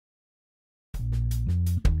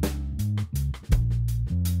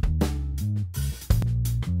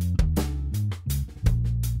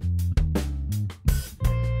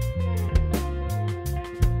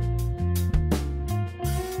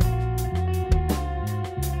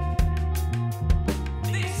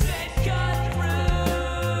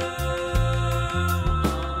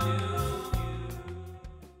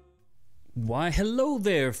Why, hello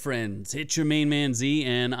there, friends. It's your main man Z,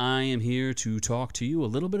 and I am here to talk to you a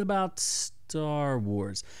little bit about Star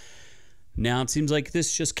Wars. Now, it seems like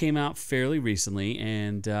this just came out fairly recently,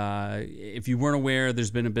 and if you weren't aware,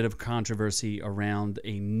 there's been a bit of controversy around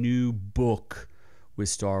a new book with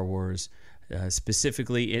Star Wars.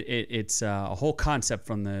 Specifically, it's a whole concept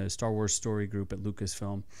from the Star Wars story group at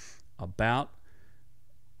Lucasfilm about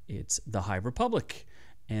it's the High Republic.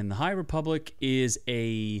 And the High Republic is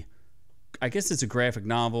I guess it's a graphic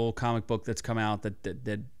novel, comic book that's come out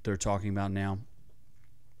that they're talking about now.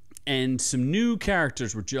 And some new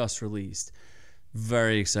characters were just released.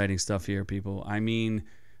 Very exciting stuff here, people. I mean,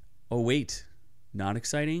 oh wait, not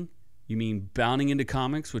exciting? You mean Bounding into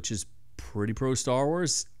Comics, which is pretty pro Star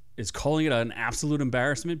Wars, is calling it an absolute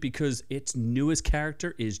embarrassment because its newest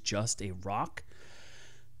character is just a rock?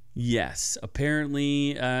 Yes,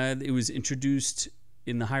 apparently it was introduced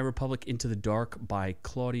in the High Republic Into the Dark by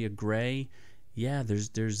Claudia Gray. Yeah,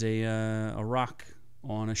 there's a rock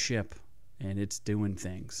on a ship, and it's doing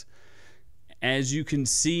things. As you can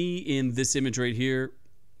see in this image right here,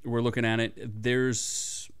 we're looking at it,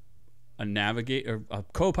 there's a navigator, a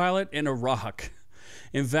co-pilot, and a rock.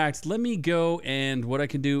 In fact, let me go, and what I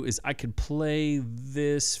can do is I can play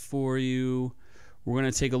this for you. We're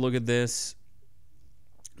going to take a look at this.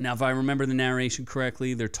 Now, if I remember the narration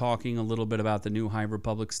correctly, they're talking a little bit about the new High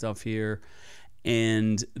Republic stuff here.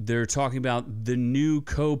 And they're talking about the new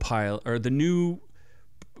co-pilot, or the new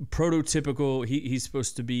prototypical, he's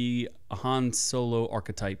supposed to be a Han Solo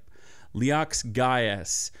archetype, Leox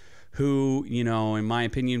Gyasi, who, you know, in my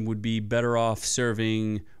opinion, would be better off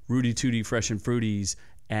serving Rudy Tooty Fresh and Fruities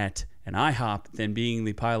at an IHOP than being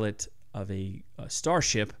the pilot of a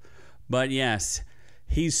starship. But yes,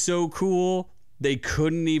 he's so cool. They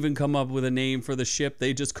couldn't even come up with a name for the ship.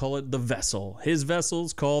 They just call it the Vessel. His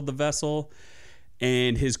vessel's called the Vessel.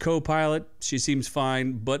 And his co-pilot, she seems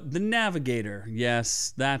fine. But the Navigator,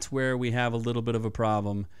 yes, that's where we have a little bit of a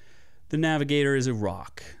problem. The Navigator is a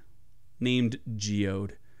rock named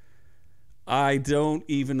Geode. I don't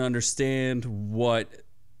even understand what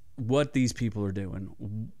these people are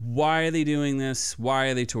doing. Why are they doing this? Why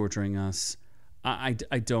are they torturing us? I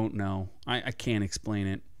don't know. I can't explain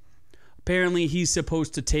it. Apparently, he's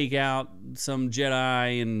supposed to take out some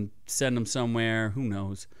Jedi and send them somewhere. Who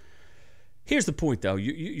knows? Here's the point, though.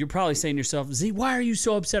 You're probably saying to yourself, Z, why are you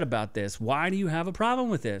so upset about this? Why do you have a problem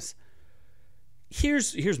with this?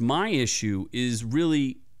 Here's my issue is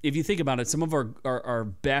really, if you think about it, some of our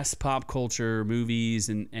best pop culture movies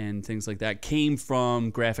and things like that came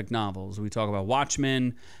from graphic novels. We talk about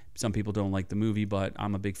Watchmen. Some people don't like the movie, but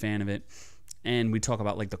I'm a big fan of it. And we talk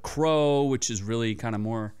about like The Crow, which is really kind of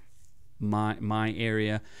more my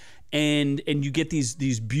area, and you get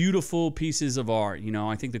these beautiful pieces of art. You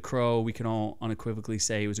know, I think The Crow, we can all unequivocally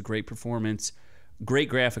say it was a great performance, great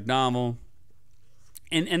graphic novel,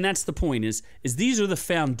 and that's the point. Is these are the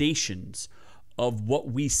foundations of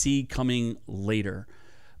what we see coming later.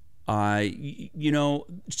 You know,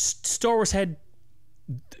 Star Wars had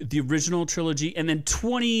the original trilogy, and then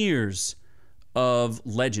 20 years of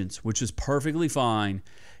Legends, which is perfectly fine.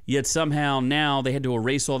 Yet somehow now they had to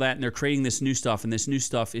erase all that, and they're creating this new stuff, and this new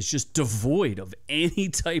stuff is just devoid of any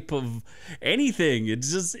type of anything.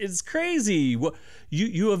 It's crazy.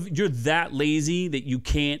 You're that lazy that you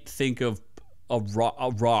can't think of a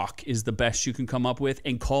rock is the best you can come up with,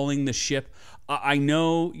 and calling the ship. I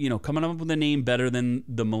know, you know, coming up with a name better than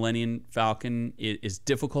the Millennium Falcon is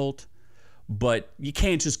difficult, but you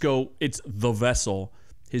can't just go, it's the Vessel.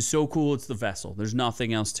 Is so cool, it's the Vessel. There's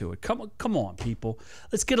nothing else to it. Come on, people.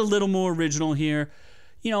 Let's get a little more original here.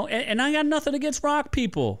 You know, and I got nothing against rock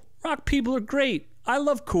people. Rock people are great. I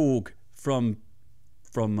love Korg from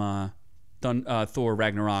Thor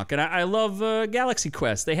Ragnarok. And I love Galaxy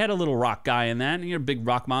Quest. They had a little rock guy in that, and you're a big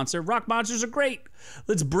rock monster. Rock monsters are great.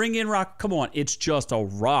 Let's bring in rock. Come on, it's just a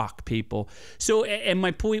rock, people. So, and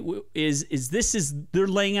my point is they're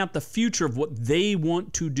laying out the future of what they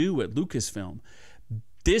want to do at Lucasfilm.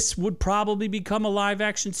 This would probably become a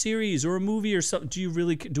live-action series or a movie or something.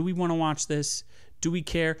 Do we want to watch this? Do we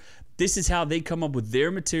care? This is how they come up with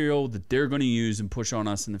their material that they're going to use and push on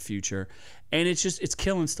us in the future. And it's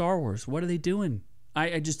killing Star Wars. What are they doing?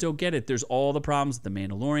 I just don't get it. There's all the problems with The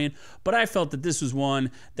Mandalorian, but I felt that this was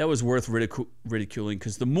one that was worth ridiculing,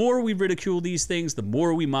 because the more we ridicule these things, the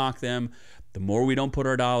more we mock them, the more we don't put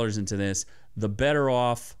our dollars into this, the better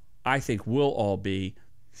off I think we'll all be.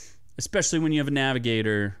 Especially when you have a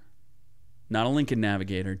navigator, not a Lincoln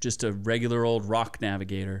navigator, just a regular old rock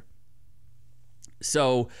navigator.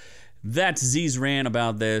 So that's Z's rant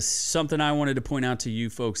about this. Something I wanted to point out to you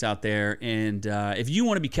folks out there. And if you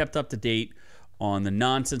want to be kept up to date on the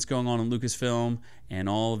nonsense going on in Lucasfilm and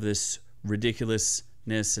all of this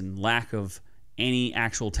ridiculousness and lack of any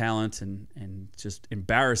actual talent and just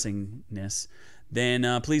embarrassingness,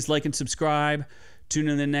 then please like and subscribe. Tune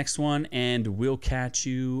in to the next one, and we'll catch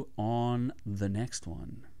you on the next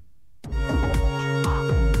one.